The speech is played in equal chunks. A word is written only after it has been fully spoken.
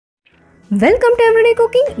Welcome to everyday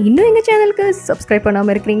cooking. இன்னும் எங்கள் சேனலுக்கு சப்ஸ்கிரைப்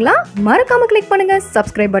பண்ணாமல் இருக்கிறீங்களா? மறக்காமல் கிளிக் பண்ணுங்கள்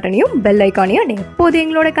சப்ஸ்கிரைப் பட்டனையும் பெல் ஐக்கானையும். எப்போது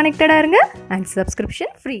எங்களோட கனெக்டடாக இருங்க அண்ட்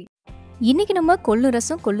சப்ஸ்கிரிப்ஷன் ஃப்ரீ. இன்றைக்கி நம்ம கொள்ளு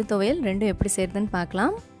ரசம் கொள்ளு துவையல் ரெண்டும் எப்படி செய்கிறதுன்னு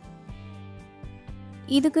பார்க்கலாம்.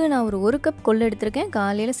 இதுக்கு நான் ஒரு கப் கொள்ளு எடுத்திருக்கேன்.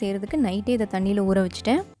 காலையில் செய்கிறதுக்கு நைட்டே இதை தண்ணியில் ஊற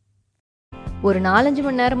வச்சுட்டேன். ஒரு 4-5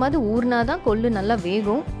 மணி நேரமாவது ஊறினா தான் கொள்ளு நல்லா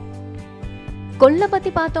வேகும். கொள்ளை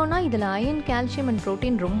பற்றி பார்த்தோன்னா இதில் அயன், கால்சியம் அண்ட்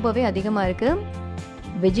ப்ரோட்டீன் ரொம்பவே அதிகமாக இருக்குது.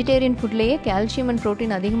 வெஜிடேரியன் ஃபுட்லேயே கால்சியம் அண்ட்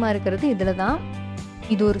ப்ரோட்டீன் அதிகமாக இருக்கிறது இதில் தான்.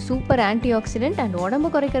 இது ஒரு சூப்பர் ஆன்டி ஆக்சிடென்ட் அண்ட் உடம்பு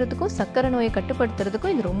குறைக்கிறதுக்கும் சர்க்கரை நோயை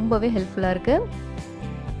கட்டுப்படுத்துறதுக்கும் இது ரொம்பவே ஹெல்ப்ஃபுல்லாக இருக்குது.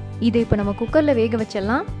 இதை இப்போ நம்ம குக்கரில் வேக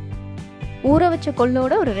வச்சிடலாம். ஊற வச்ச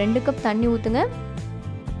கொள்ளோட ஒரு 2 கப் தண்ணி ஊற்றுங்க.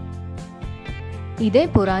 இதை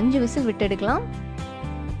இப்போ ஒரு 5 விசில் விட்டு எடுக்கலாம்.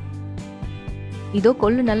 இதோ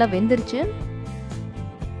கொள்ளு நல்லா வெந்துருச்சு.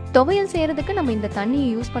 துவையல் செய்கிறதுக்கு நம்ம இந்த தண்ணியை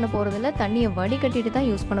யூஸ் பண்ண போகிறதில்ல, தண்ணியை வடிகட்டிட்டு தான்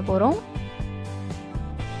யூஸ் பண்ண போகிறோம்.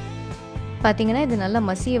 பார்த்தீங்கன்னா இது நல்லா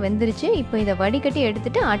மசிய வெந்துருச்சு. இப்போ இதை வடிகட்டி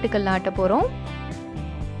எடுத்துட்டு ஆட்டுக்கல்ல ஆட்ட போகிறோம்.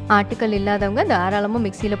 ஆட்டுக்கல் இல்லாதவங்க தாராளமாக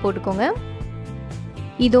மிக்சியில் போட்டுக்கோங்க.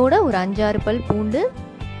 இதோட ஒரு 5-6 பல் பூண்டு,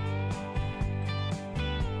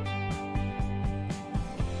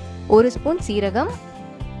 1 ஸ்பூன் சீரகம்,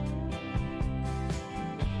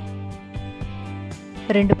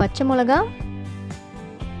 2 பச்சை மிளகா,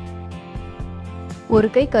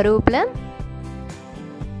 1 கை கருவேப்பிலை,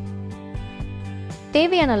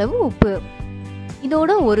 தேவையான அளவு உப்பு.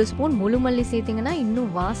 இதோட 1 ஸ்பூன் முழு மல்லி சேர்த்திங்கன்னா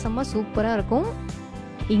இன்னும் வாசமாக சூப்பராக இருக்கும்.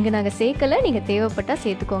 இங்கே நாங்கள் சேர்க்கலை, நீங்கள் தேவைப்பட்டால்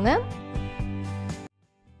சேர்த்துக்கோங்க.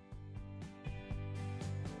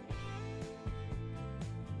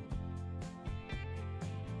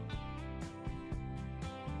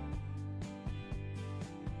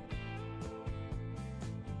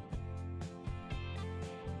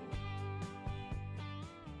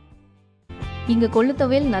 இங்கே கொள்ளு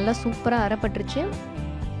துவையல் நல்லா சூப்பராக அரைப்பட்டுருச்சு.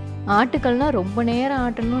 ஆட்டுக்கல்னால் ரொம்ப நேரம்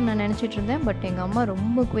ஆட்டணும்னு நான் நினச்சிட்டு இருந்தேன். பட் எங்கள் அம்மா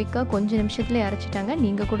ரொம்ப குயிக்காக கொஞ்சம் நிமிஷத்துலேயே அரைச்சிட்டாங்க.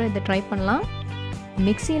 நீங்கள் கூட இதை ட்ரை பண்ணலாம்.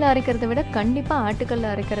 மிக்சியில் அரைக்கிறத விட கண்டிப்பாக ஆட்டுக்கல்ல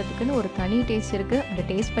அரைக்கிறதுக்குன்னு ஒரு தனி டேஸ்ட் இருக்குது. அதை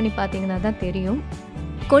டேஸ்ட் பண்ணி பார்த்தீங்கன்னா தான் தெரியும்.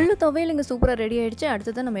 கொள்ளு துவையல் இங்கே சூப்பராக ரெடி ஆகிடுச்சு.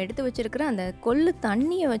 அடுத்ததான் நம்ம எடுத்து வச்சுருக்கிற அந்த கொள்ளு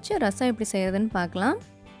தண்ணியை வச்சு ரசம் எப்படி செய்கிறதுன்னு பார்க்கலாம்.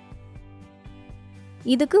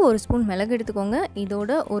 இதுக்கு 1 ஸ்பூன் மிளகு எடுத்துக்கோங்க.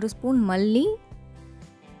 இதோட 1 ஸ்பூன் மல்லி,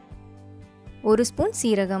 1 ஸ்பூன்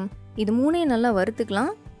சீரகம், இது 3ஐயும் நல்லா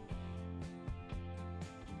வறுத்துக்கலாம்.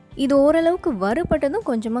 இது ஓரளவுக்கு வறுபட்டதும்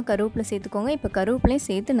கொஞ்சமாக கருவேப்பிலை சேர்த்துக்கோங்க. இப்போ கருவேப்பிலையும்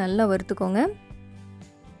சேர்த்து நல்லா வறுத்துக்கோங்க.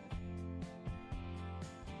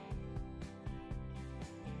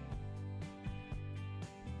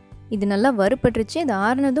 இது நல்லா வறுபட்டுருச்சு. இது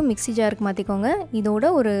ஆறுனதும் மிக்ஸி ஜாருக்கு மாற்றிக்கோங்க.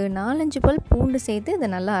 இதோட ஒரு 4-5 பல் பூண்டு சேர்த்து இதை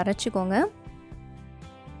நல்லா அரைச்சிக்கோங்க.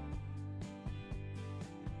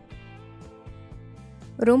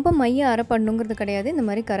 ரொம்ப மைய அரைப்படணுங்கிறது கிடையாது, இந்த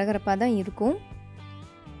மாதிரி கரகரப்பாக தான் இருக்கும்.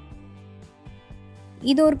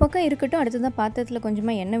 இது ஒரு பக்கம் இருக்கட்டும். அடுத்ததான் பாத்திரத்தில்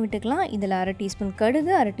கொஞ்சமாக எண்ணெய் விட்டுக்கலாம். இதில் 1/2 டீஸ்பூன்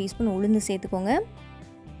கடுகு, 1/2 டீஸ்பூன் உளுந்து சேர்த்துக்கோங்க.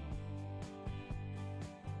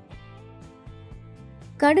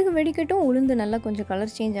 கடுகு வெடிக்கட்டும், உளுந்து நல்லா கொஞ்சம்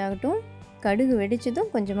கலர் சேஞ்ச் ஆகட்டும். கடுகு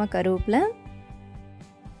வெடித்ததும் கொஞ்சமாக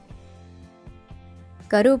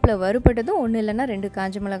கருவேப்பிலை வறுபட்டதும் 1 இல்லைன்னா 2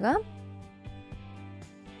 காஞ்ச மிளகா.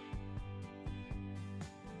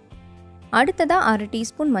 அடுத்ததாக 1/2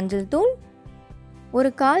 டீஸ்பூன் மஞ்சள் தூள், ஒரு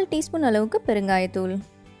 1/4 டீஸ்பூன் அளவுக்கு பெருங்காயத்தூள்.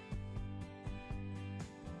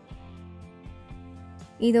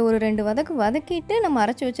 இதை ஒரு 2 வதக்கிட்டு நம்ம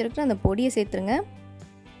அரைச்சி வச்சிருக்கிற அந்த பொடியை சேர்த்துருங்க.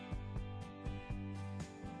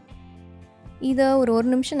 இதை ஒரு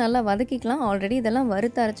 1 நிமிஷம் நல்லா வதக்கிக்கலாம். ஆல்ரெடி இதெல்லாம்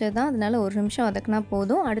வறுத்து அரைச்சது தான், அதனால 1 நிமிஷம் வதக்கினா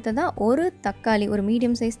போதும். அடுத்ததாக ஒரு தக்காளி, ஒரு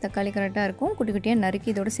மீடியம் சைஸ் தக்காளி கரெக்டாக இருக்கும், குட்டி குட்டியாக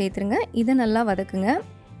நறுக்கி இதோடு சேர்த்துருங்க. இதை நல்லா வதக்குங்க.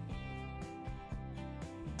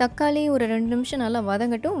 தக்காளி ஒரு 2 நிமிஷம் நல்லா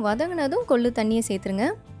வதங்கட்டும். வதங்கினதும் கொள்ளு தண்ணியை சேர்த்துருங்க.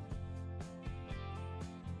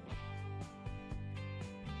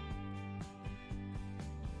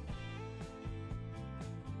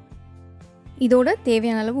 இதோட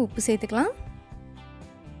தேவையான அளவு உப்பு சேர்த்துக்கலாம்.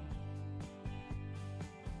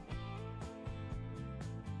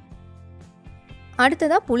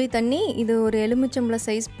 அடுத்ததாக புளி தண்ணி. இது ஒரு எலுமிச்சம்பழம்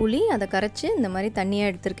சைஸ் புளி, அதை கரைச்சி இந்த மாதிரி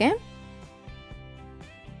தண்ணியாக எடுத்திருக்கேன்.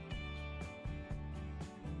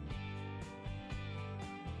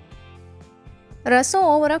 ரசம்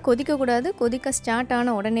ஓவராக கொதிக்கக்கூடாது. கொதிக்க ஸ்டார்ட்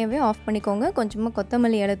ஆன உடனேவே ஆஃப் பண்ணிக்கோங்க. கொஞ்சமாக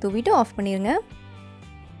கொத்தமல்லி இலை தூவிட்டு ஆஃப் பண்ணிடுங்க.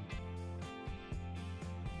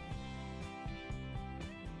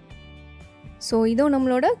 ஸோ இதோ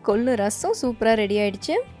நம்மளோட கொள்ளு ரசம் சூப்பராக ரெடி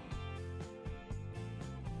ஆயிடுச்சு.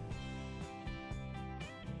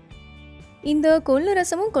 இந்த கொள்ளு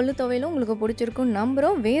ரசமும் கொள்ளு துவையலும் உங்களுக்கு பிடிச்சிருக்கும்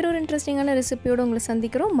நம்புகிறோம். வேறொரு இன்ட்ரெஸ்டிங்கான ரெசிபியோடு உங்களை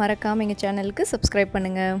சந்திக்கிறோம். மறக்காமல் எங்கள் சேனலுக்கு சப்ஸ்கிரைப்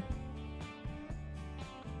பண்ணுங்கள்.